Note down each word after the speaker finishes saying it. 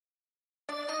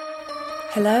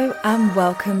Hello and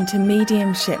welcome to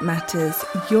Mediumship Matters,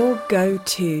 your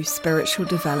go-to spiritual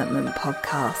development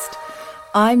podcast.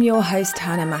 I'm your host,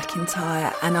 Hannah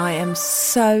McIntyre, and I am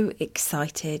so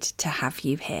excited to have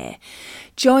you here.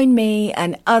 Join me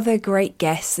and other great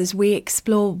guests as we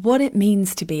explore what it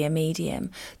means to be a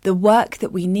medium, the work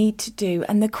that we need to do,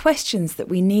 and the questions that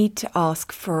we need to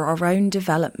ask for our own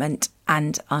development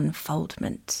and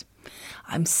unfoldment.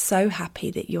 I'm so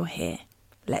happy that you're here.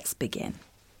 Let's begin.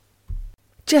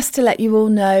 Just to let you all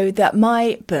know that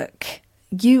my book,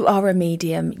 You Are a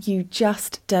Medium, You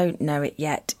Just Don't Know It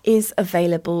Yet, is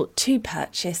available to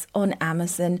purchase on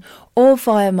Amazon or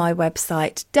via my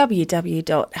website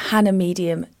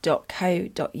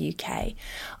www.hannahmedium.co.uk.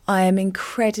 I am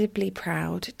incredibly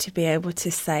proud to be able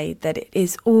to say that it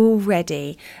is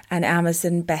already an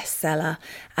Amazon bestseller,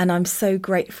 and I'm so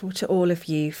grateful to all of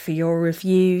you for your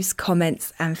reviews,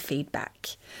 comments and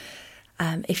feedback.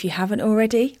 If you haven't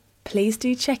already, please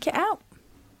do check it out.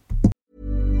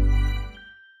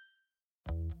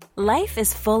 Life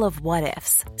is full of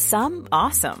what-ifs. Some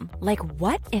awesome, like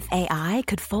what if AI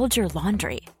could fold your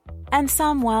laundry? And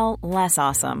some, well, less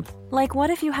awesome, like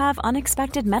what if you have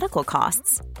unexpected medical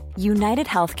costs? United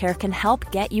Healthcare can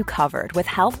help get you covered with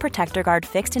Health Protector Guard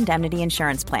fixed indemnity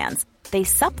insurance plans. They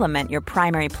supplement your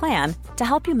primary plan to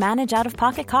help you manage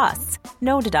out-of-pocket costs.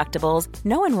 No deductibles,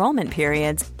 no enrollment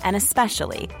periods, and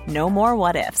especially no more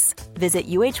what-ifs. Visit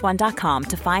uh1.com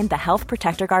to find the Health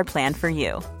Protector Guard plan for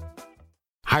you.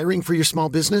 Hiring for your small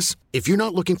business? If you're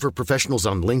not looking for professionals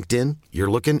on LinkedIn,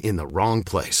 you're looking in the wrong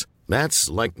place. That's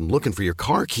like looking for your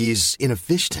car keys in a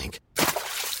fish tank.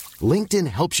 LinkedIn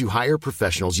helps you hire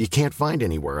professionals you can't find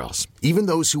anywhere else, even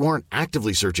those who aren't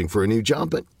actively searching for a new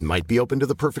job but might be open to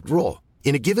the perfect role.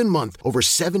 In a given month, over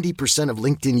 70% of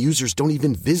LinkedIn users don't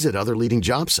even visit other leading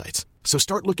job sites. So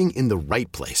start looking in the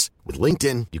right place. With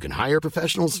LinkedIn, you can hire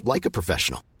professionals like a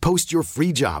professional. Post your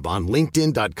free job on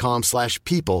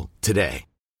linkedin.com/people today.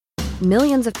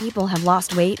 Millions of people have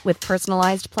lost weight with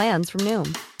personalized plans from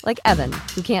Noom. Like Evan,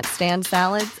 who can't stand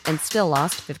salads and still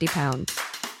lost 50 pounds.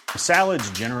 Salads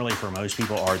generally for most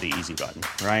people are the easy button,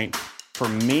 right? For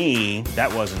me,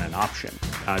 that wasn't an option.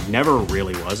 I never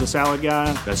really was a salad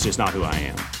guy. That's just not who I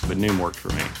am. But Noom worked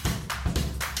for me.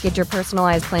 Get your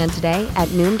personalized plan today at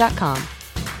Noom.com.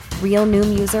 Real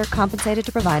Noom user compensated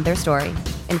to provide their story.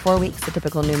 In 4 weeks, the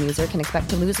typical Noom user can expect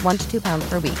to lose 1 to 2 pounds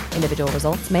per week. Individual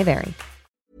results may vary.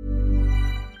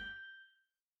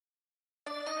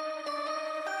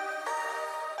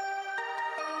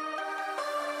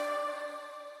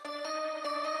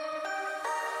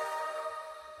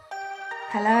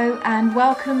 Hello and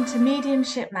welcome to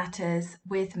Mediumship Matters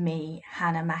with me,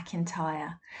 Hannah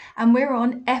McIntyre. And we're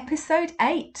on episode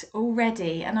 8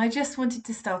 already. And I just wanted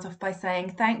to start off by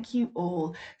saying thank you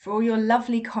all for all your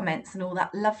lovely comments and all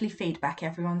that lovely feedback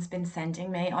everyone's been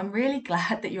sending me. I'm really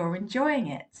glad that you're enjoying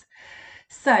it.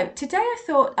 So today I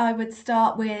thought I would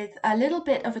start with a little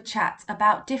bit of a chat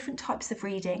about different types of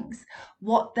readings,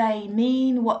 what they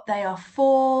mean, what they are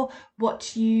for,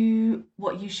 what you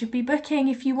should be booking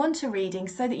if you want a reading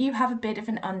so that you have a bit of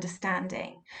an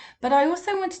understanding. But I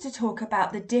also wanted to talk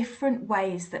about the different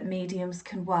ways that mediums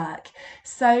can work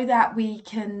so that we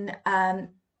can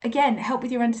again, help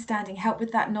with your understanding, help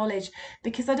with that knowledge,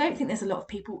 because I don't think there's a lot of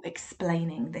people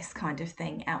explaining this kind of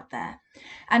thing out there.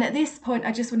 And at this point,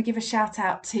 I just want to give a shout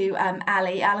out to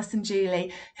Alison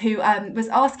Julie, who was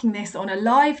asking this on a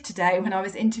live today when I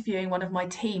was interviewing one of my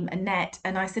team, Annette,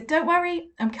 and I said, don't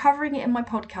worry, I'm covering it in my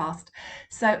podcast.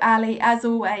 So Ali, as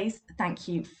always, thank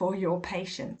you for your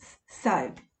patience.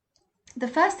 So the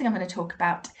first thing I'm going to talk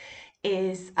about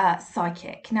is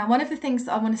psychic. Now, one of the things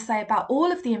that I want to say about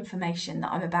all of the information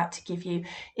that I'm about to give you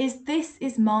is this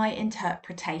is my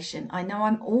interpretation. I know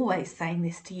I'm always saying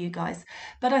this to you guys,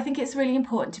 but I think it's really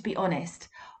important to be honest.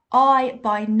 I,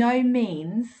 by no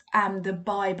means, am the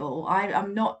Bible.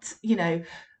 I'm not,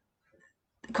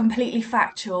 completely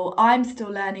factual. I'm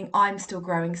still learning, I'm still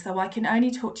growing, so I can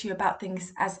only talk to you about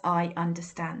things as I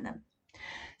understand them.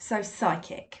 So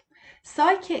psychic.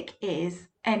 Psychic is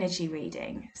energy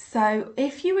reading. So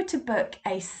if you were to book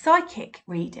a psychic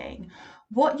reading,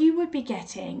 what you would be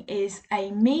getting is a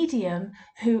medium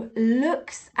who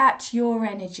looks at your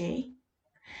energy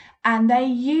and they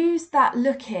use that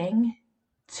looking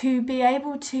to be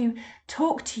able to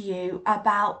talk to you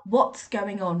about what's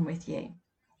going on with you.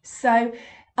 So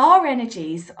our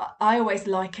energies, I always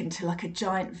liken to like a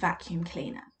giant vacuum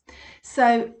cleaner.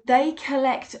 So they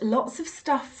collect lots of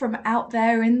stuff from out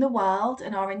there in the world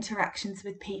and our interactions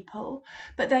with people,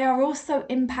 but they are also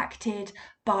impacted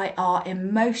by our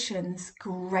emotions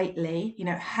greatly,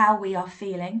 how we are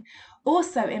feeling,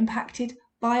 also impacted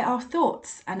by our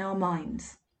thoughts and our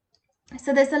minds.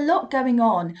 So there's a lot going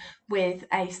on with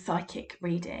a psychic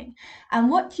reading. And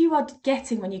what you are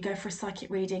getting when you go for a psychic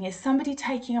reading is somebody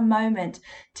taking a moment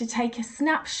to take a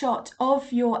snapshot of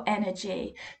your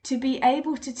energy, to be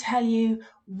able to tell you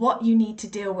what you need to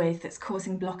deal with that's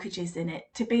causing blockages in it,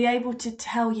 to be able to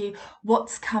tell you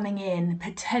what's coming in,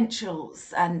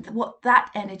 potentials, and what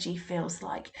that energy feels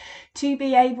like, to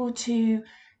be able to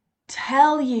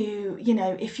tell you,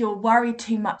 if you're worried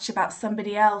too much about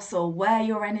somebody else, or where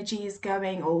your energy is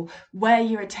going, or where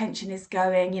your attention is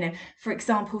going. For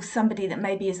example, somebody that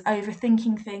maybe is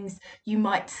overthinking things, you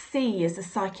might see as a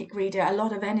psychic reader a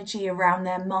lot of energy around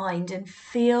their mind and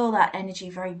feel that energy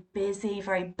very busy,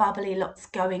 very bubbly, lots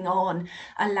going on,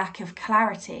 a lack of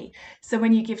clarity. So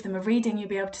when you give them a reading, you'll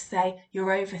be able to say,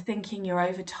 you're overthinking, you're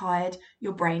overtired,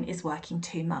 your brain is working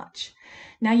too much.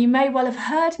 Now, you may well have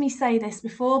heard me say this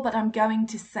before, but I'm going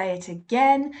to say it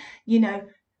again.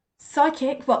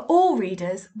 Psychic, well, all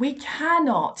readers, we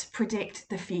cannot predict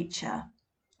the future.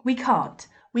 We can't.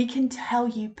 We can tell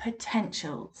you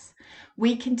potentials.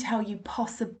 We can tell you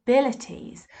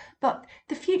possibilities, but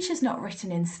the future's not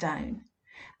written in stone,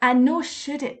 and nor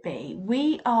should it be.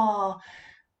 We are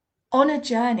on a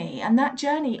journey, and that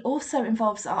journey also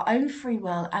involves our own free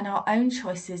will and our own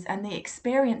choices and the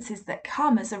experiences that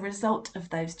come as a result of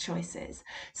those choices.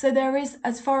 So there is,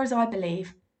 as far as I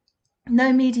believe,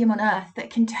 no medium on earth that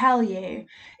can tell you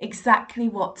exactly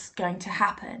what's going to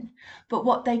happen. But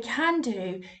what they can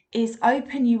do is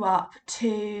open you up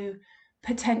to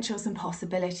potentials and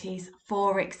possibilities.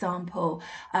 For example,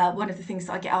 one of the things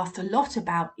that I get asked a lot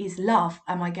about is love.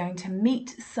 Am I going to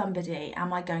meet somebody?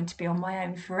 Am I going to be on my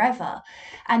own forever?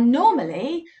 And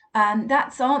normally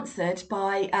that's answered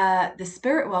by the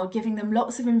spirit world giving them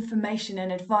lots of information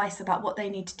and advice about what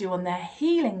they need to do on their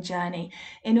healing journey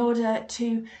in order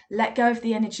to let go of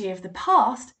the energy of the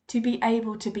past, to be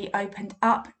able to be opened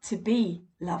up to be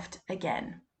loved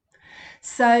again.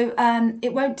 So they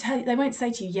won't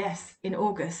say to you, yes, in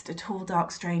August, a tall, dark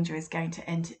stranger is going to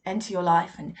enter your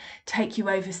life and take you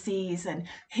overseas and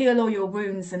heal all your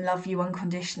wounds and love you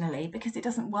unconditionally, because it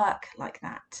doesn't work like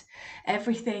that.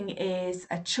 Everything is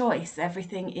a choice.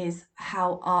 Everything is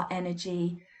how our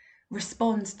energy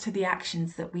responds to the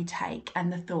actions that we take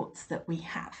and the thoughts that we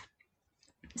have.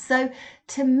 So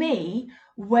to me,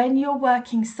 when you're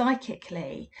working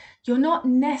psychically, you're not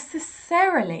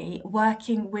necessarily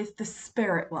working with the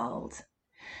spirit world.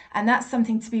 And that's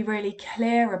something to be really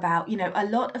clear about. A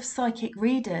lot of psychic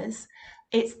readers,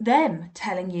 it's them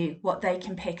telling you what they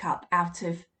can pick up out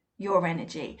of your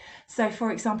energy. So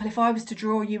for example, if I was to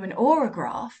draw you an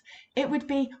aurograph, it would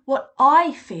be what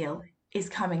I feel is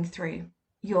coming through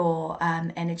your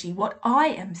energy, what I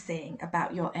am seeing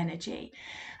about your energy.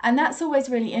 And that's always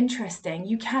really interesting.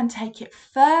 You can take it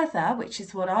further, which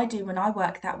is what I do when I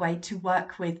work that way, to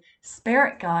work with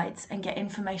spirit guides and get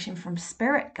information from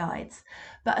spirit guides.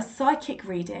 But a psychic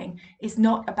reading is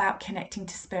not about connecting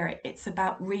to spirit. It's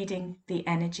about reading the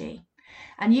energy.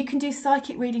 And you can do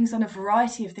psychic readings on a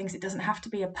variety of things. It doesn't have to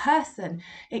be a person.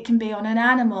 It can be on an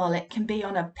animal. It can be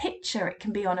on a picture. It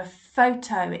can be on a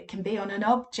photo. It can be on an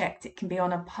object. It can be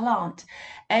on a plant.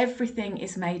 Everything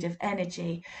is made of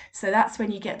energy. So that's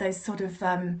when you get those sort of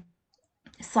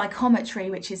psychometry,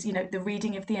 which is, the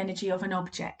reading of the energy of an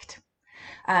object.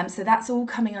 So that's all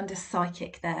coming under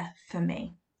psychic there for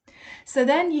me. So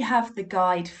then you have the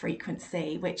guide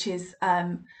frequency, which is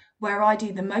where I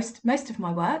do the most of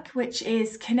my work, which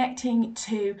is connecting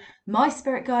to my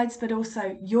spirit guides, but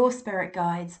also your spirit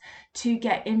guides, to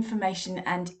get information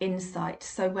and insight.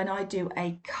 So when I do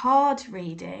a card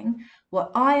reading, what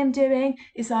I am doing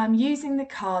is I'm using the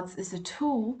cards as a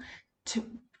tool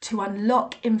to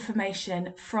unlock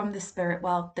information from the spirit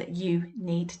world that you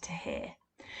need to hear.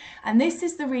 And this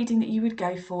is the reading that you would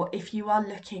go for if you are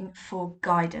looking for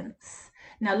guidance.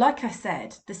 Now, like I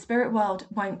said, the spirit world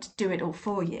won't do it all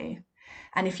for you.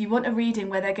 And if you want a reading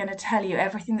where they're going to tell you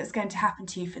everything that's going to happen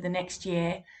to you for the next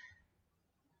year,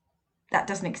 that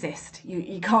doesn't exist.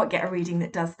 You can't get a reading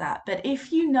that does that. But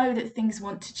if you know that things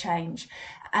want to change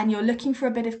and you're looking for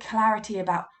a bit of clarity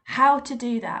about how to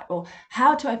do that, or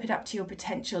how to open up to your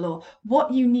potential, or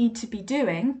what you need to be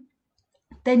doing,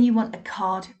 then you want a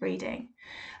card reading.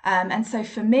 And so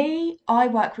for me, I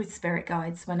work with spirit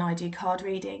guides when I do card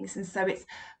readings. And so it's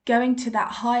going to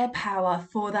that higher power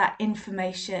for that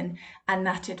information and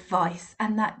that advice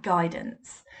and that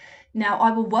guidance. Now, I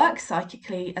will work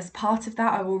psychically as part of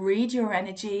that. I will read your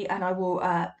energy and I will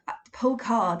pull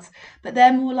cards, but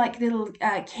they're more like little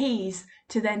keys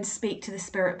to then speak to the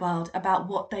spirit world about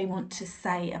what they want to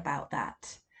say about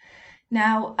that.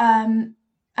 Now,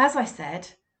 as I said,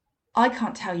 I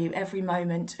can't tell you every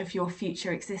moment of your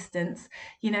future existence.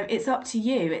 It's up to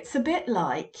you. It's a bit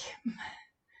like,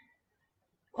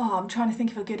 I'm trying to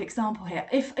think of a good example here.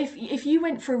 If you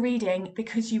went for a reading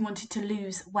because you wanted to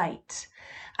lose weight,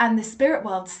 and the spirit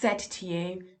world said to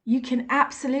you, you can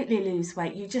absolutely lose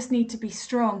weight. You just need to be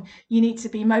strong. You need to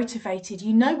be motivated.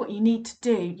 You know what you need to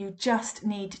do. You just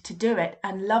need to do it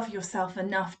and love yourself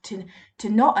enough to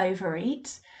not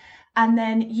overeat. And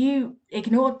then you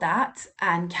ignored that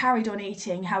and carried on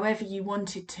eating however you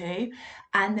wanted to.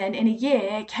 And then in a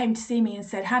year came to see me and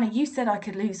said, Hannah, you said I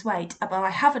could lose weight, but I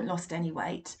haven't lost any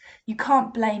weight. You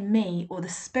can't blame me or the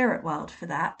spirit world for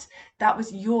that. That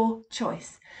was your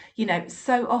choice.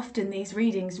 So often these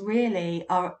readings really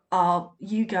are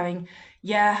you going,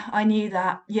 yeah, I knew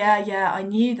that. Yeah, I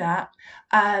knew that.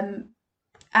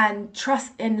 And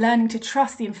trust in learning to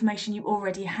trust the information you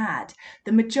already had.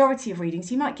 The majority of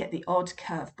readings, you might get the odd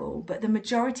curveball, but the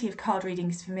majority of card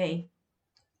readings for me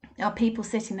are people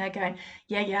sitting there going,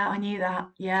 yeah, I knew that.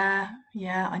 Yeah,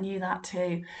 I knew that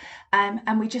too.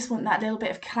 And we just want that little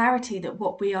bit of clarity that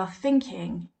what we are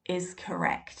thinking is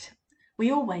correct.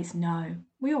 We always know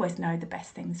the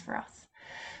best things for us.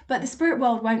 But the spirit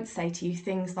world won't say to you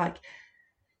things like,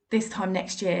 this time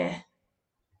next year,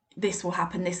 this will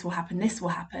happen, this will happen, this will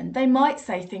happen. They might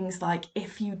say things like,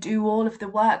 if you do all of the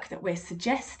work that we're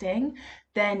suggesting,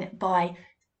 then by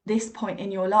this point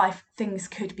in your life, things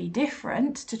could be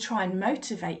different, to try and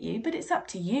motivate you. But it's up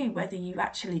to you whether you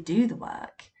actually do the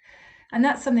work. And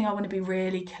that's something I want to be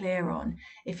really clear on.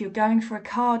 If you're going for a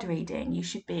card reading, you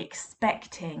should be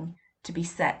expecting to be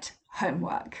set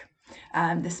homework.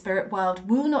 The spirit world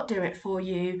will not do it for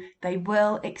you. They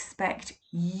will expect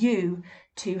you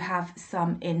to have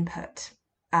some input.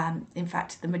 In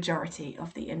fact, the majority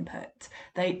of the input.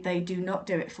 They do not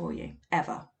do it for you,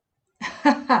 ever.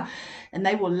 And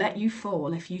they will let you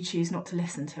fall if you choose not to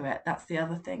listen to it. That's the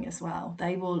other thing as well.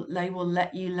 They will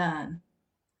let you learn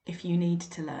if you need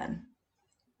to learn.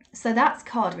 So that's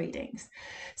card readings.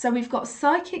 So we've got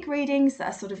psychic readings that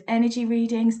are sort of energy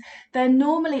readings. They're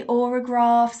normally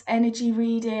auragraphs, energy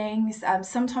readings.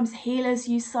 Sometimes healers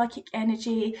use psychic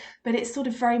energy, but it's sort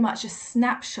of very much a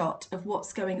snapshot of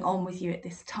what's going on with you at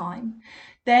this time.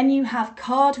 Then you have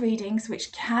card readings,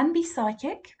 which can be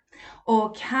psychic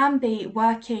or can be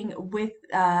working with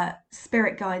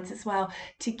spirit guides as well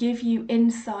to give you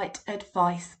insight,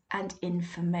 advice, and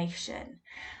information.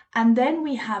 And then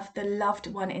we have the loved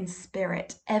one in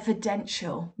spirit,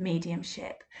 evidential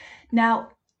mediumship. Now,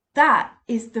 that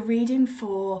is the reading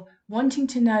for wanting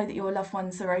to know that your loved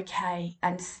ones are okay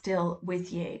and still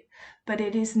with you. But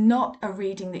it is not a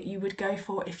reading that you would go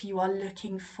for if you are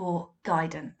looking for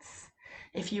guidance.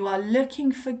 If you are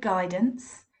looking for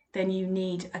guidance, then you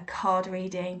need a card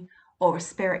reading or a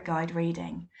spirit guide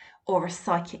reading or a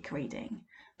psychic reading.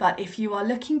 But if you are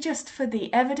looking just for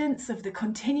the evidence of the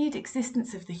continued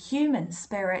existence of the human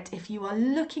spirit, if you are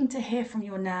looking to hear from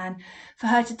your Nan, for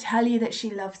her to tell you that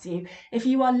she loves you, if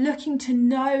you are looking to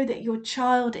know that your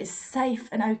child is safe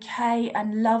and okay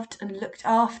and loved and looked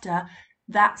after,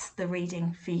 that's the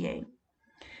reading for you.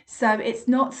 So it's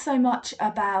not so much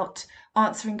about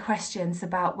answering questions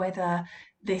about whether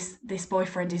this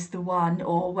boyfriend is the one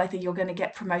or whether you're going to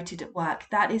get promoted at work.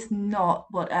 That is not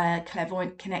what a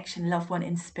clairvoyant connection loved one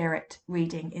in spirit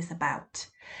reading is about.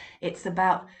 It's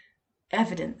about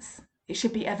evidence. It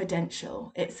should be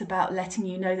evidential. It's about letting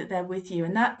you know that they're with you,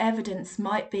 and that evidence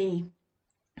might be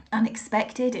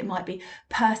unexpected, it might be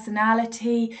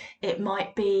personality, it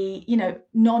might be,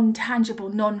 non-tangible,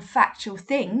 non-factual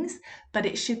things, but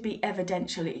it should be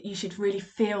evidential. You should really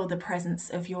feel the presence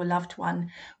of your loved one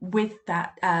with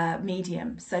that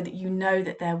medium so that you know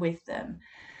that they're with them.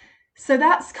 So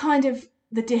that's kind of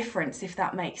the difference, if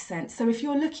that makes sense. So if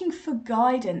you're looking for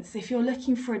guidance, if you're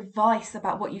looking for advice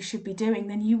about what you should be doing,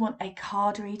 then you want a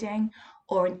card reading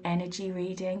or an energy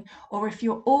reading. Or if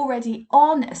you're already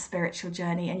on a spiritual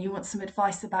journey and you want some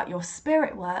advice about your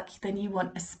spirit work, then you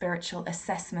want a spiritual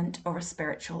assessment or a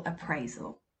spiritual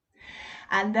appraisal.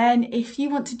 And then if you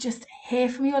want to just hear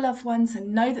from your loved ones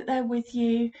and know that they're with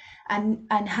you and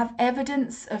have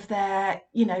evidence of their,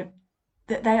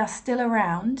 that they are still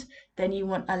around, then you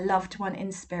want a loved one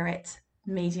in spirit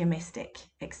mediumistic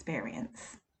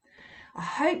experience. I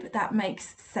hope that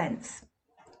makes sense.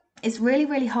 It's really,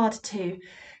 really hard to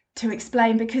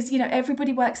explain because,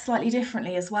 everybody works slightly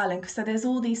differently as well. And so there's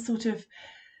all these sort of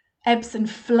ebbs and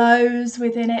flows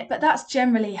within it, but that's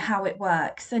generally how it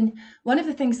works. And one of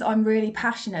the things that I'm really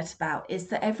passionate about is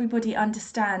that everybody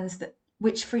understands that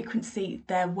which frequency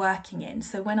they're working in.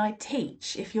 So when I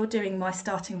teach, if you're doing my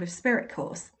Starting with Spirit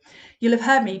course, you'll have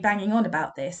heard me banging on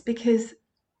about this because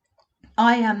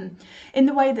In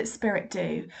the way that Spirit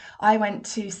do, I went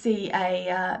to see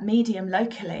a medium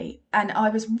locally, and I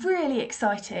was really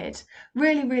excited,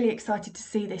 really excited to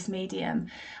see this medium.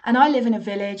 And I live in a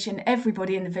village, and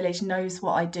everybody in the village knows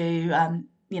what I do.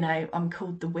 I'm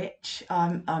called the witch.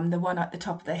 I'm the one at the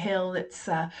top of the hill that's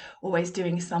always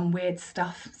doing some weird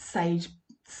stuff, sage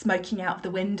smoking out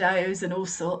the windows and all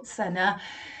sorts.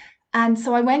 And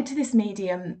so I went to this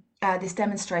medium, this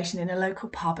demonstration in a local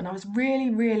pub, and I was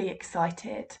really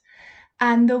excited.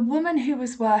 And the woman who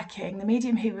was working, the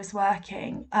medium who was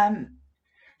working,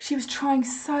 she was trying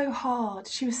so hard.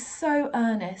 She was so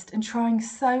earnest and trying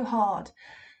so hard,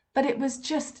 but it was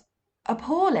just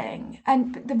appalling.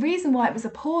 And the reason why it was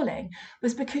appalling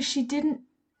was because she didn't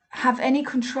have any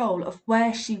control of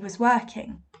where she was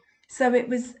working. So it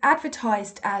was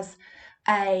advertised as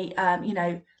a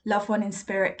loved one in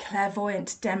spirit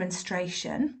clairvoyant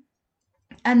demonstration.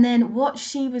 And then what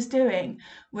she was doing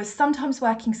was sometimes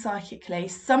working psychically,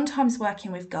 sometimes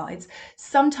working with guides,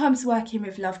 sometimes working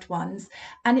with loved ones.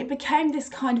 And it became this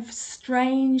kind of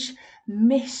strange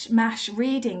mishmash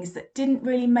readings that didn't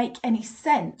really make any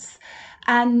sense.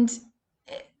 And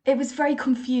it was very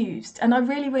confused. And I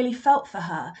really felt for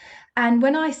her. And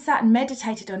when I sat and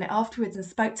meditated on it afterwards and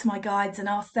spoke to my guides and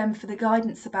asked them for the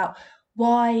guidance about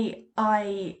why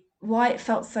it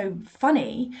felt so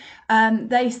funny,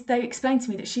 they explained to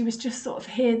me that she was just sort of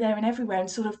here, there and everywhere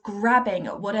and sort of grabbing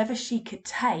at whatever she could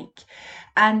take.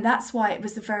 And that's why it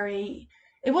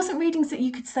wasn't readings that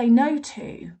you could say no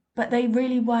to, but they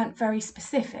really weren't very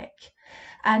specific.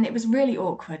 And it was really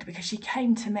awkward because she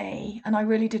came to me and I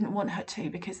really didn't want her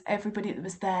to, because everybody that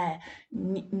was there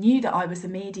knew that I was a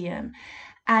medium.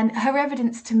 And her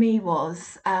evidence to me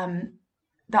was that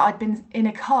I'd been in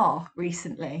a car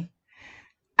recently.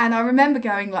 And I remember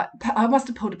going I must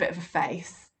have pulled a bit of a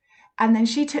face. And then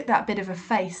she took that bit of a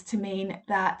face to mean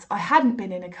that I hadn't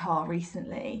been in a car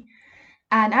recently.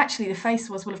 And actually the face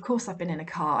was, well, of course I've been in a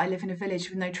car. I live in a village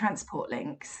with no transport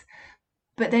links.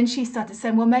 But then she started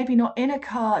saying, well, maybe not in a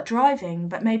car driving,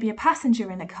 but maybe a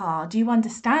passenger in a car. Do you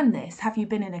understand this? Have you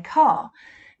been in a car?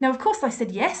 Now, of course, I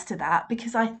said yes to that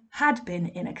because I had been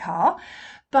in a car,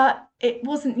 but it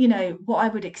wasn't, what I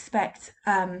would expect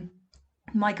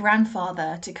my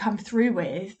grandfather to come through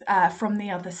with from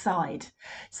the other side.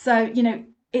 So,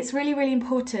 it's really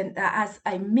important that as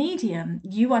a medium,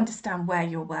 you understand where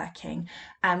you're working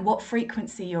and what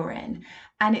frequency you're in.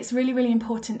 And it's really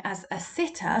important as a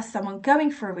sitter, someone going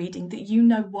for a reading, that you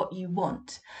know what you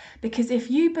want. Because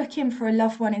if you book in for a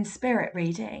loved one in spirit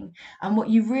reading and what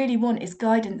you really want is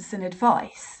guidance and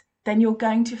advice, then you're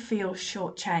going to feel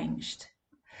shortchanged.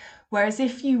 Whereas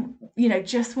if you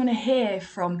just want to hear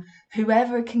from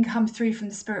whoever can come through from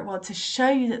the spirit world to show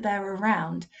you that they're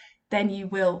around, then you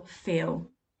will feel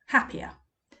happier.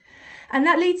 And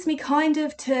that leads me kind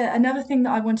of to another thing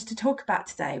that I wanted to talk about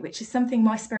today, which is something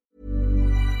my spirit...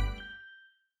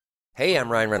 Hey, I'm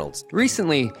Ryan Reynolds.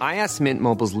 Recently, I asked Mint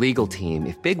Mobile's legal team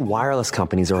if big wireless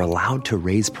companies are allowed to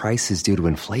raise prices due to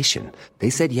inflation. They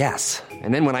said yes.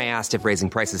 And then when I asked if raising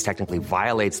prices technically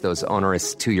violates those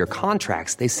onerous 2-year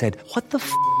contracts, they said, what the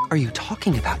f*** are you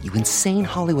talking about, you insane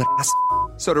Hollywood ass f-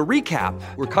 So to recap,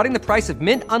 we're cutting the price of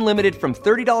Mint Unlimited from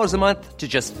 $30 a month to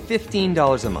just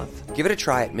 $15 a month. Give it a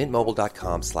try at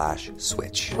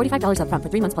mintmobile.com/switch. $45 up front for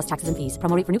 3 months plus taxes and fees.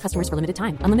 Promo rate for new customers for limited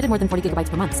time. Unlimited more than 40 gigabytes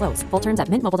per month. Slows full terms at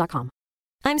mintmobile.com.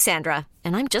 I'm Sandra,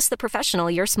 and I'm just the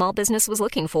professional your small business was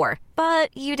looking for.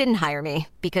 But you didn't hire me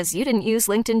because you didn't use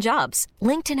LinkedIn Jobs.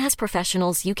 LinkedIn has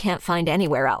professionals you can't find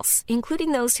anywhere else,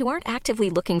 including those who aren't actively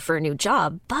looking for a new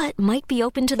job, but might be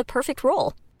open to the perfect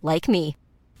role, like me.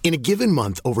 In a given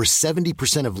month, over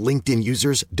 70% of LinkedIn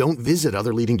users don't visit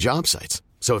other leading job sites.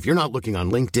 So if you're not looking on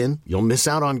LinkedIn, you'll miss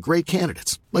out on great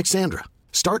candidates like Sandra.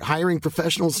 Start hiring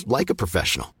professionals like a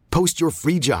professional. Post your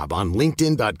free job on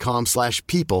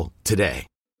linkedin.com/people today.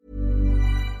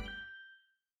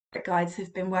 Guides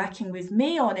have been working with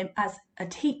me on him as a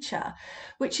teacher,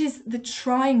 which is the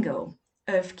triangle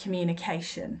of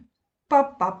communication.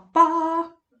 Ba, ba,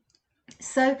 ba.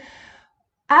 So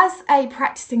as a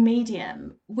practicing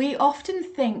medium, we often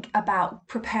think about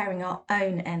preparing our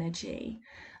own energy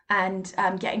and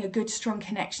getting a good, strong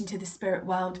connection to the spirit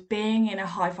world, being in a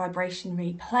high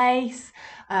vibrationary place,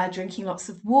 drinking lots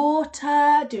of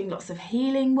water, doing lots of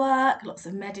healing work, lots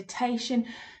of meditation,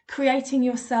 creating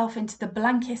yourself into the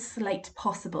blankest slate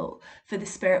possible for the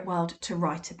spirit world to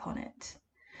write upon it.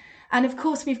 And of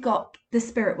course, we've got the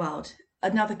spirit world,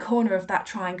 another corner of that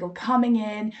triangle, coming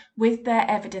in with their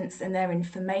evidence and their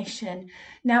information.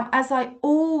 Now, as I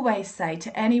always say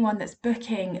to anyone that's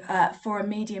booking for a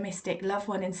mediumistic loved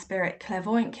one in spirit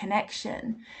clairvoyant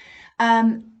connection,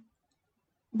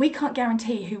 we can't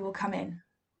guarantee who will come in,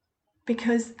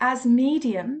 because as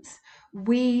mediums,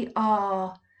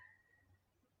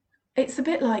 it's a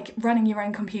bit like running your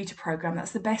own computer program.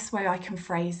 That's the best way I can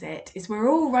phrase it, is we're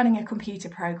all running a computer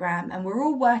program and we're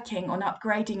all working on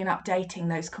upgrading and updating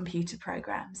those computer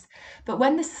programs. But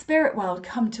when the spirit world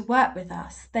come to work with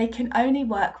us, they can only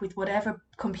work with whatever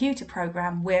computer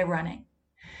program we're running.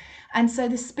 And so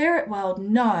the spirit world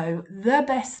know the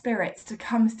best spirits to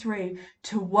come through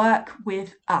to work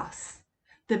with us.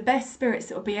 The best spirits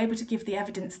that will be able to give the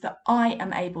evidence that I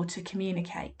am able to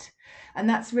communicate. And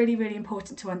that's really, really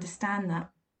important to understand that.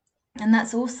 And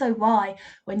that's also why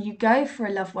when you go for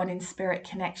a loved one in spirit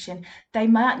connection, they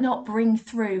might not bring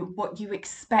through what you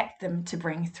expect them to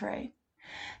bring through.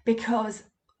 Because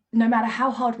no matter how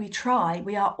hard we try,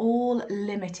 we are all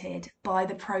limited by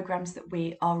the programs that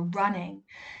we are running.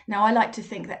 Now, I like to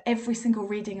think that every single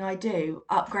reading I do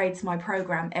upgrades my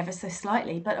program ever so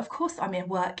slightly, but of course I'm a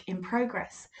work in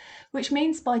progress, which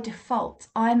means by default,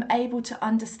 I'm able to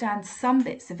understand some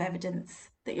bits of evidence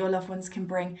that your loved ones can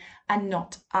bring and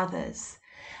not others.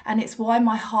 And it's why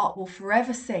my heart will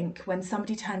forever sink when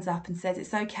somebody turns up and says,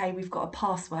 it's okay, we've got a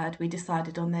password we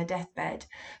decided on their deathbed,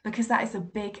 because that is a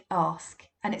big ask.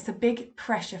 And it's a big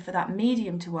pressure for that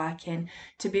medium to work in,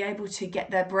 to be able to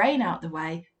get their brain out the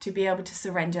way, to be able to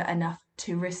surrender enough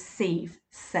to receive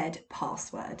said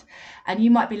password. And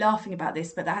you might be laughing about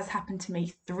this, but that has happened to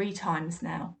me 3 times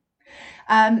now.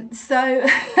 So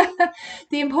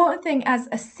the important thing as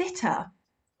a sitter,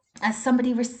 as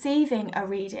somebody receiving a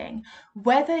reading,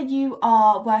 whether you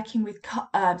are working with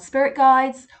spirit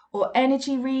guides or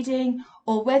energy reading,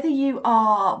 or whether you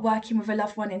are working with a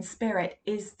loved one in spirit,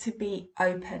 is to be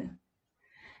open.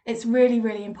 It's really,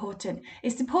 really important.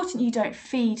 It's important you don't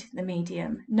feed the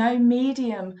medium. No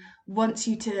medium wants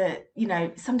you to,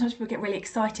 sometimes people get really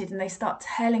excited and they start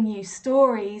telling you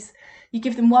stories. You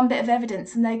give them one bit of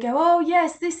evidence and they go, oh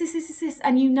yes, this.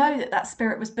 And you know that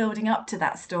spirit was building up to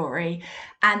that story,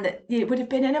 and that it would have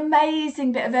been an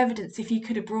amazing bit of evidence if you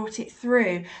could have brought it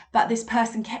through. But this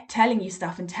person kept telling you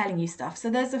stuff. So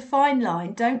there's a fine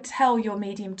line. Don't tell your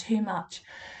medium too much,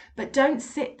 but don't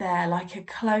sit there like a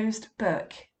closed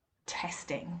book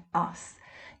testing us,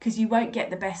 because you won't get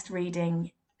the best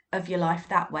reading of your life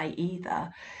that way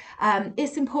either.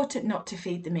 It's important not to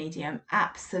feed the medium,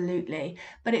 absolutely,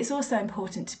 but it's also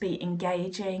important to be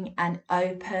engaging and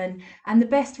open. And the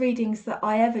best readings that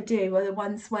I ever do are the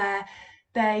ones where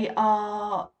they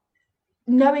are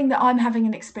knowing that I'm having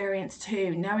an experience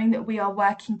too, knowing that we are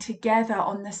working together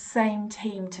on the same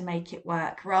team to make it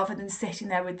work, rather than sitting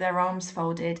there with their arms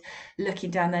folded,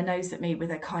 looking down their nose at me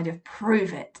with a kind of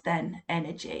prove it then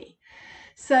energy.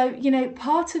 So,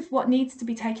 part of what needs to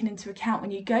be taken into account when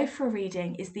you go for a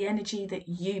reading is the energy that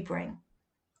you bring.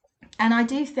 And I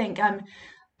do think that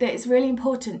it's really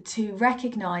important to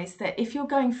recognize that if you're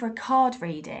going for a card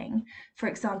reading, for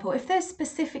example, if there's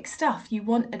specific stuff you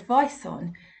want advice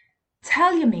on,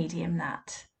 tell your medium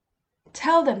that.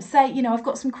 Tell them, say, I've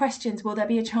got some questions. Will there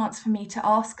be a chance for me to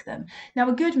ask them? Now,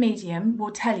 a good medium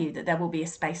will tell you that there will be a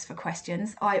space for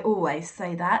questions. I always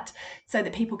say that so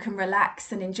that people can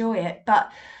relax and enjoy it.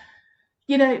 But,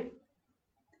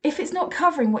 if it's not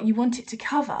covering what you want it to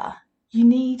cover, you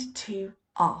need to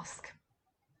ask.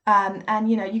 And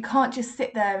you can't just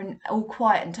sit there and all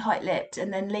quiet and tight-lipped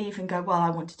and then leave and go, well, I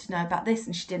wanted to know about this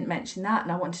and she didn't mention that,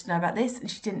 and I wanted to know about this and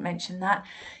she didn't mention that.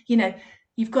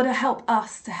 You've got to help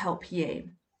us to help you.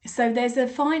 So there's a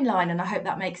fine line, and I hope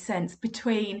that makes sense,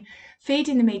 between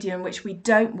feeding the medium, which we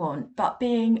don't want, but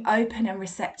being open and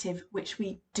receptive, which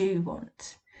we do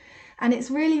want. And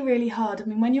it's really, really hard. I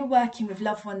mean, when you're working with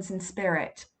loved ones in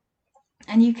spirit,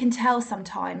 and you can tell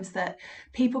sometimes that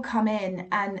people come in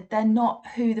and they're not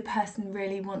who the person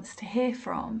really wants to hear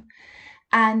from.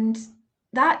 And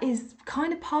that is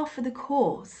kind of par for the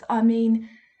course. I mean,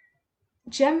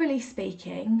 generally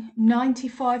speaking,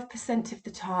 95% of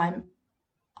the time,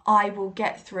 I will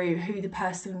get through who the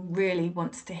person really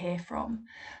wants to hear from.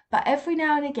 But every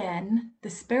now and again, the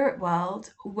spirit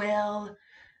world will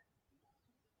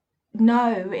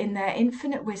know in their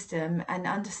infinite wisdom and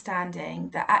understanding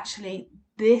that actually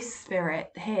this spirit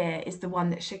here is the one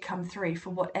that should come through for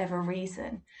whatever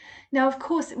reason. Now, of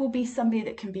course, it will be somebody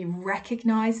that can be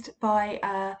recognized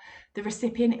by the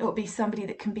recipient. It will be somebody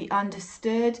that can be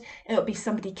understood. It will be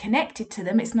somebody connected to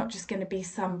them. It's not just going to be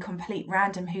some complete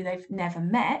random who they've never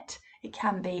met. It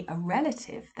can be a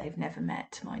relative they've never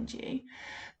met, mind you.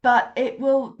 But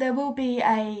there will be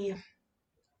a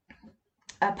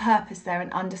purpose there,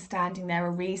 an understanding there,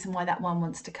 a reason why that one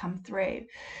wants to come through.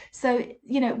 So,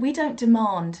 we don't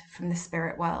demand from the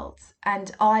spirit world,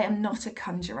 and I am not a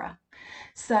conjurer.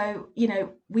 So,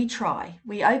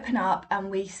 we open up and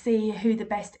we see who the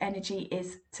best energy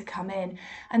is to come in.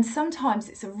 And sometimes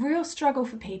it's a real struggle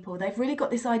for people. They've really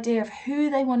got this idea of who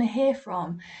they want to hear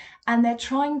from, and they're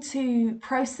trying to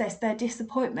process their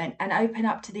disappointment and open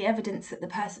up to the evidence that the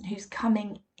person who's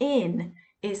coming in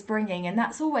is bringing. And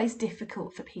that's always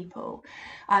difficult for people.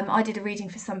 I did a reading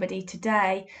for somebody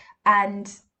today,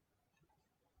 and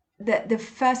the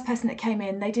first person that came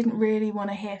in, they didn't really want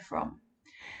to hear from.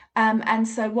 And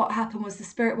so what happened was the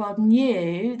spirit world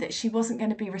knew that she wasn't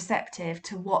going to be receptive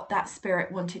to what that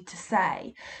spirit wanted to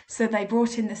say. So they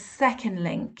brought in the second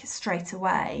link straight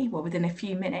away, within a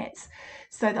few minutes,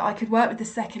 so that I could work with the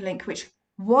second link, which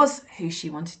was who she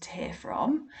wanted to hear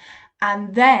from.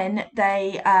 And then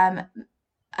they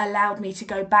allowed me to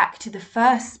go back to the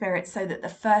first spirit so that the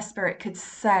first spirit could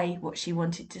say what she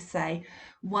wanted to say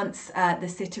once the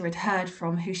sitter had heard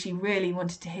from who she really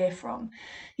wanted to hear from.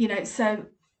 So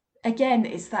again,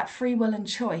 it's that free will and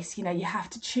choice. You have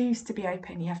to choose to be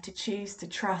open. You have to choose to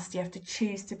trust. You have to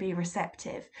choose to be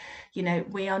receptive.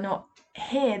 We are not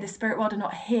here, the spirit world are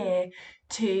not here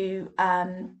to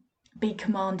be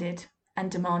commanded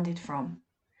and demanded from.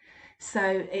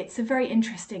 So it's a very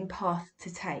interesting path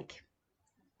to take.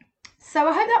 So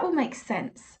I hope that all makes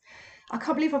sense. I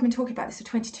can't believe I've been talking about this for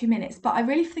 22 minutes, but I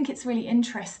really think it's really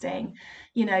interesting.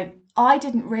 I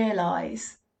didn't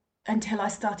realise until I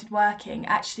started working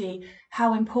actually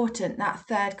how important that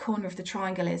third corner of the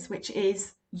triangle is, which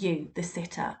is you, the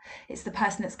sitter. It's the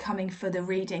person that's coming for the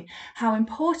reading. How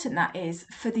important that is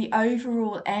for the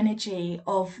overall energy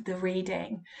of the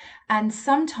reading. And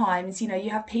sometimes, you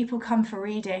have people come for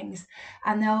readings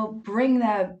and they'll bring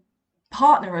their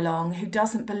partner along who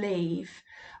doesn't believe,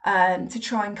 to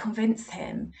try and convince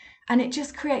him. And it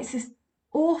just creates this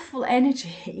awful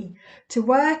energy to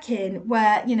work in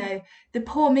where, the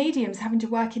poor medium's having to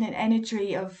work in an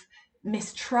energy of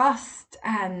mistrust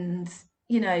and,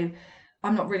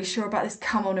 I'm not really sure about this,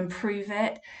 come on and prove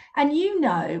it. And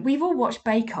we've all watched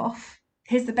Bake Off.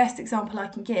 Here's the best example I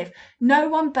can give. No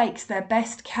one bakes their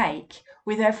best cake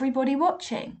with everybody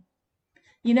watching.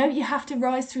 You have to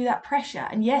rise through that pressure.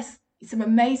 And yes, some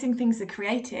amazing things are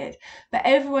created, but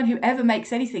everyone who ever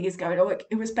makes anything is going,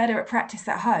 it was better at practice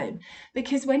at home.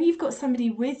 Because when you've got somebody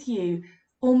with you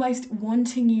almost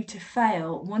wanting you to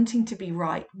fail, wanting to be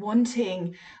right,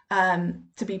 wanting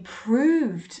to be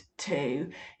proved to,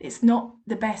 it's not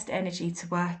the best energy to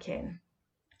work in.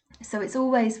 So it's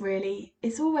always really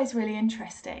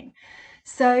interesting.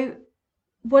 So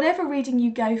whatever reading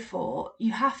you go for,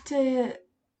 you have to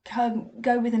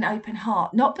go with an open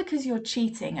heart, not because you're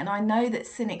cheating. And I know that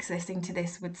cynics listening to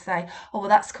this would say,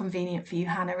 that's convenient for you,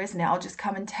 Hannah, isn't it? I'll just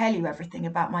come and tell you everything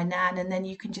about my nan and then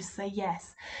you can just say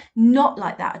yes. Not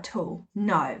like that at all,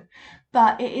 no.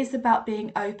 But it is about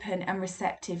being open and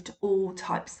receptive to all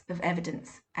types of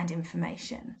evidence and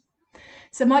information.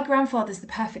 So my grandfather's the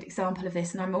perfect example of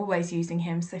this, and I'm always using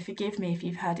him, so forgive me if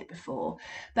you've heard it before.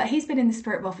 But he's been in the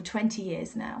spirit world for 20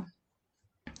 years now.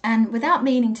 And without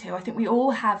meaning to, I think we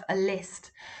all have a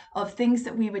list of things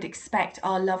that we would expect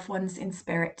our loved ones in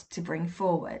spirit to bring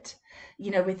forward.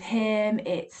 With him,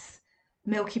 it's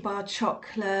Milky Bar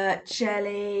chocolate,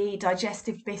 jelly,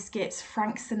 digestive biscuits,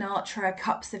 Frank Sinatra,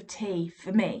 cups of tea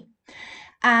for me.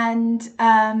 And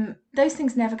those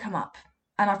things never come up.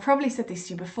 And I've probably said this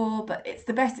to you before, but it's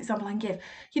the best example I can give.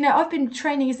 I've been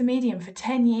training as a medium for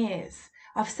 10 years.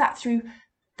 I've sat through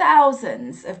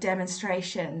thousands of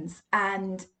demonstrations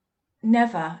and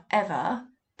never ever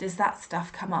does that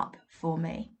stuff come up for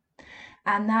me.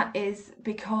 And that is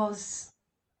because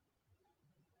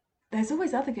there's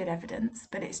always other good evidence,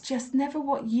 but it's just never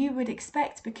what you would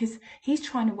expect, because he's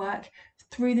trying to work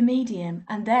through the medium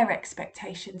and their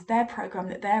expectations, their program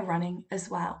that they're running as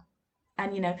well.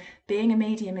 And being a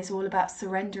medium is all about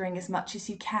surrendering as much as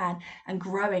you can and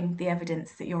growing the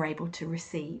evidence that you're able to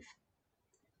receive.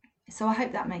 So I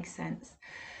hope that makes sense.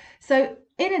 So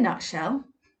in a nutshell,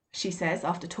 she says,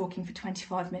 after talking for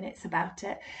 25 minutes about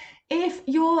it, if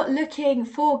you're looking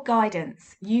for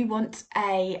guidance, you want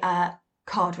a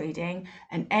card reading,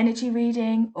 an energy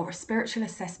reading, or a spiritual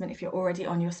assessment if you're already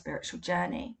on your spiritual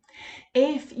journey.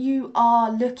 If you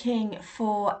are looking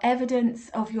for evidence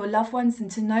of your loved ones and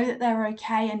to know that they're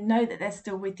okay and know that they're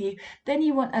still with you, then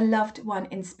you want a loved one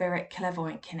in spirit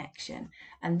clairvoyant connection.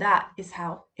 And that is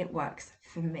how it works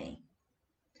for me.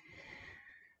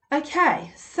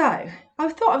 Okay, so I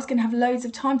thought I was going to have loads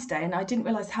of time today, and I didn't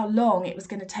realise how long it was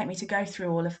going to take me to go through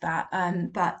all of that.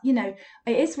 But, it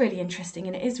is really interesting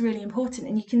and it is really important.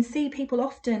 And you can see people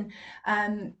often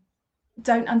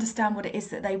don't understand what it is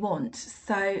that they want.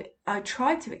 So I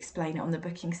tried to explain it on the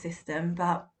booking system,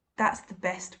 but that's the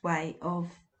best way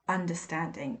of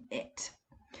understanding it.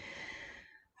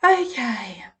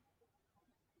 Okay.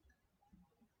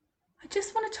 I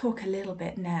just want to talk a little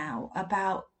bit now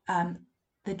about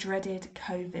the dreaded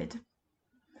COVID,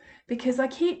 because I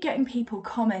keep getting people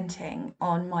commenting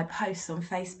on my posts on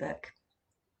Facebook,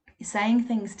 saying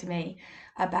things to me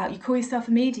about, you call yourself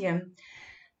a medium,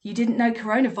 you didn't know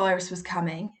coronavirus was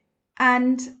coming.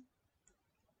 And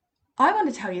I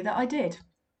want to tell you that I did.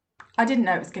 I didn't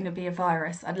know it was going to be a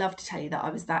virus. I'd love to tell you that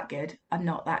I was that good. I'm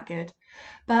not that good.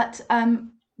 But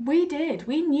we did.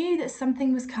 We knew that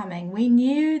something was coming. We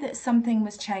knew that something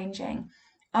was changing.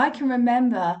 I can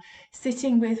remember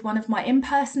sitting with one of my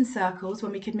in-person circles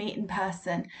when we could meet in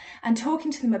person and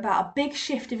talking to them about a big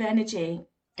shift of energy.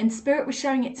 And Spirit was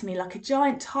showing it to me like a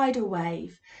giant tidal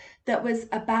wave that was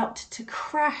about to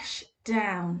crash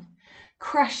down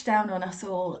on us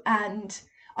all. And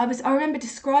I remember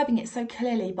describing it so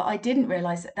clearly, but I didn't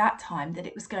realise at that time that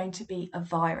it was going to be a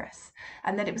virus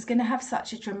and that it was going to have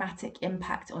such a dramatic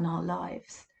impact on our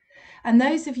lives. And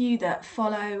those of you that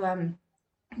follow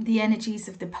the energies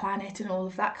of the planet and all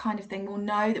of that kind of thing will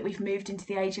know that we've moved into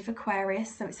the age of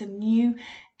Aquarius. So it's a new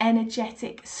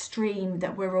energetic stream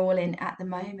that we're all in at the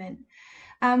moment.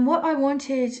 And what I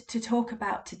wanted to talk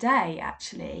about today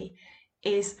actually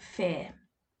is fear,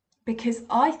 because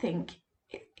I think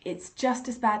it's just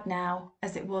as bad now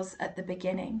as it was at the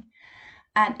beginning,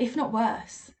 and if not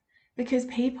worse, because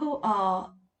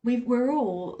we're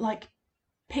all like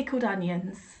pickled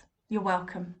onions. You're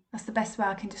welcome. That's the best way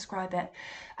I can describe it.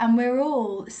 And we're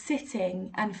all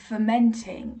sitting and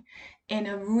fermenting in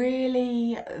a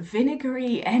really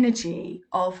vinegary energy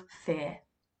of fear.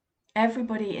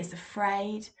 Everybody is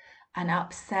afraid and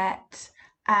upset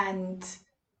and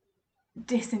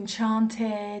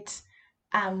disenchanted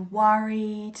and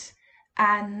worried.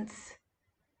 And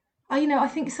I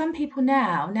think some people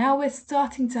now we're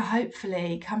starting to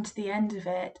hopefully come to the end of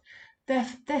it. They're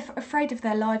afraid of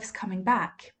their lives coming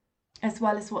back, as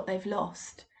well as what they've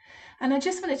lost. And I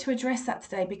just wanted to address that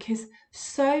today, because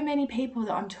so many people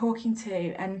that I'm talking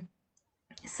to, and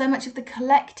so much of the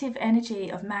collective energy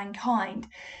of mankind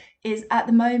is at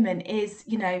the moment is,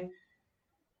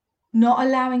 not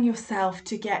allowing yourself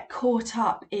to get caught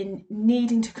up in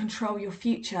needing to control your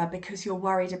future because you're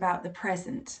worried about the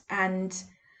present. And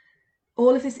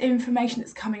all of this information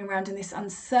that's coming around and this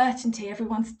uncertainty,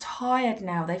 everyone's tired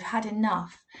now, they've had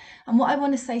enough. And what I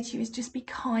want to say to you is just be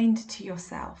kind to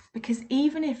yourself, because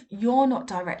even if you're not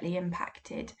directly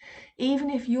impacted, even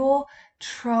if you're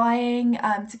trying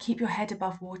to keep your head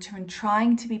above water and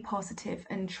trying to be positive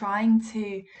and trying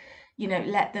to,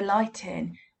 let the light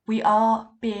in, we are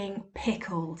being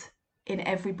pickled in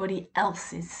everybody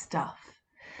else's stuff.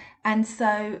 And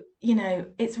so,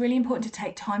 it's really important to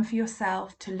take time for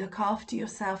yourself, to look after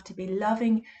yourself, to be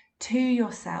loving to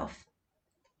yourself,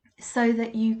 so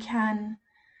that you can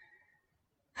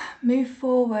move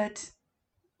forward,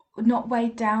 not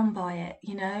weighed down by it.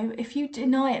 If you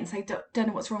deny it and say, don't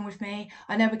know what's wrong with me,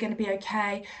 I know we're going to be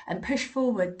okay, and push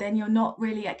forward, then you're not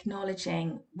really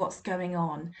acknowledging what's going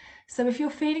on. So if you're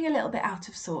feeling a little bit out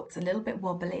of sorts, a little bit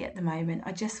wobbly at the moment,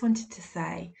 I just wanted to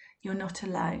say you're not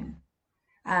alone.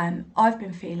 I've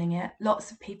been feeling it.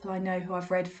 Lots of people I know who I've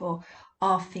read for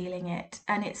are feeling it.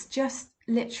 And it's just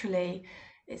literally,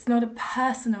 it's not a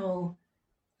personal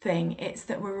thing. It's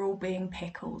that we're all being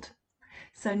pickled.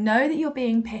 So know that you're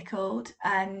being pickled,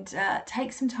 and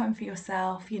take some time for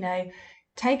yourself.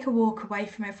 Take a walk away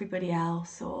from everybody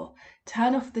else, or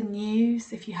turn off the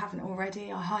news if you haven't already.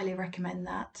 I highly recommend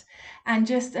that. And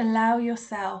just allow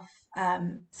yourself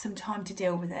some time to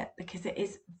deal with it, because it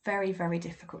is very, very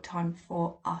difficult time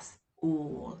for us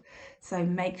all. So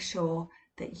make sure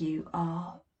that you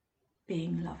are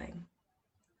being loving.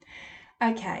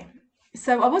 Okay,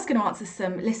 so I was going to answer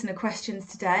some listener questions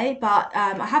today, but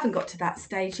I haven't got to that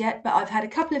stage yet. But I've had a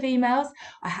couple of emails.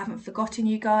 I haven't forgotten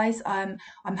you guys. I'm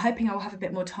hoping I will have a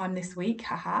bit more time this week,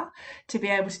 to be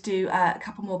able to do a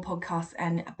couple more podcasts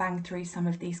and bang through some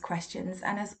of these questions.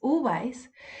 And as always,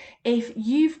 if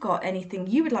you've got anything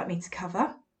you would like me to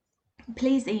cover,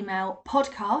 please email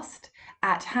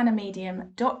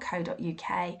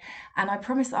podcast@hannahmedium.co.uk, and I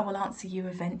promise I will answer you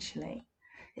eventually.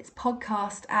 It's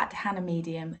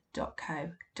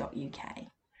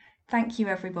podcast@hannahmedium.co.uk. Thank you,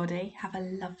 everybody. Have a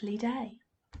lovely day.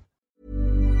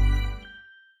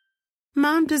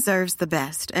 Mom deserves the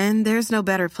best, and there's no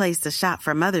better place to shop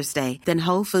for Mother's Day than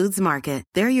Whole Foods Market.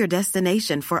 They're your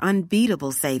destination for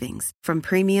unbeatable savings, from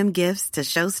premium gifts to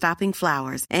show-stopping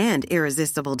flowers and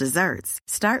irresistible desserts.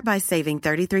 Start by saving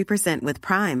 33% with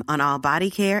Prime on all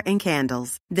body care and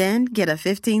candles. Then get a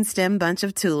 15-stem bunch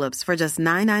of tulips for just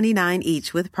 $9.99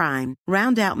 each with Prime.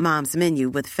 Round out Mom's menu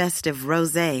with festive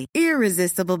rosé,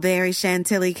 irresistible berry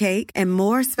chantilly cake, and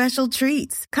more special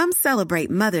treats. Come celebrate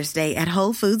Mother's Day at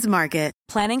Whole Foods Market.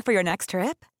 Planning for your next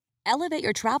trip? Elevate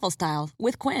your travel style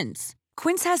with Quince.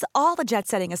 Quince has all the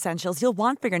jet-setting essentials you'll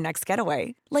want for your next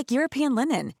getaway, like European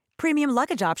linen, premium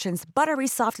luggage options, buttery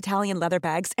soft Italian leather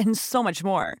bags, and so much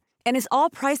more. And is all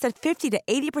priced at 50 to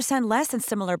 80% less than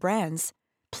similar brands.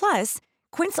 Plus,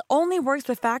 Quince only works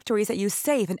with factories that use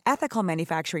safe and ethical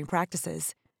manufacturing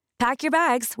practices. Pack your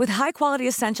bags with high-quality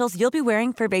essentials you'll be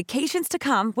wearing for vacations to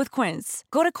come with Quince.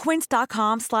 Go to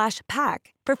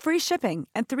quince.com/pack for free shipping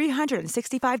and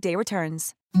 365-day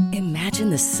returns. Imagine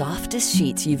the softest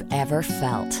sheets you've ever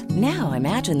felt. Now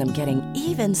imagine them getting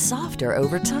even softer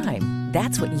over time.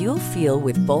 That's what you'll feel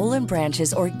with Boll &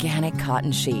 Branch's organic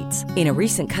cotton sheets. In a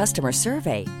recent customer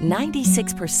survey,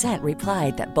 96%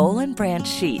 replied that Boll & Branch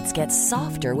sheets get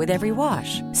softer with every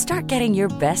wash. Start getting your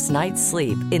best night's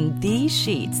sleep in these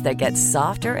sheets that get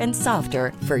softer and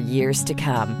softer for years to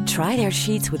come. Try their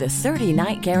sheets with a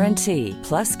 30-night guarantee.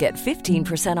 Plus, get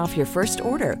 15% off your first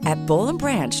order at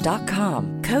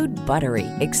bollandbranch.com. Code BUTTERY.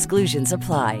 Exclusions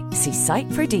apply. See site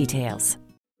for details.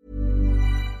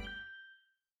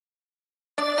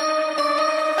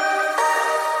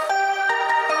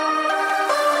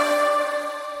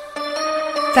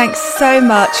 Thanks so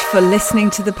much for listening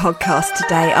to the podcast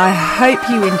today. I hope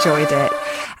you enjoyed it.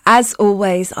 As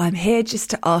always, I'm here just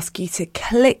to ask you to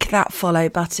click that follow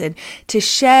button, to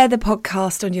share the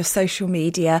podcast on your social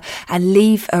media and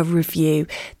leave a review.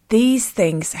 These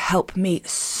things help me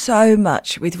so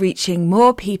much with reaching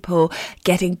more people,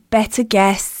 getting better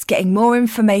guests, getting more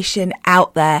information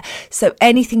out there. So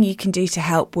anything you can do to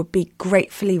help would be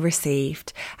gratefully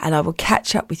received. And I will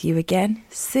catch up with you again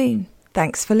soon.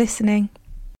 Thanks for listening.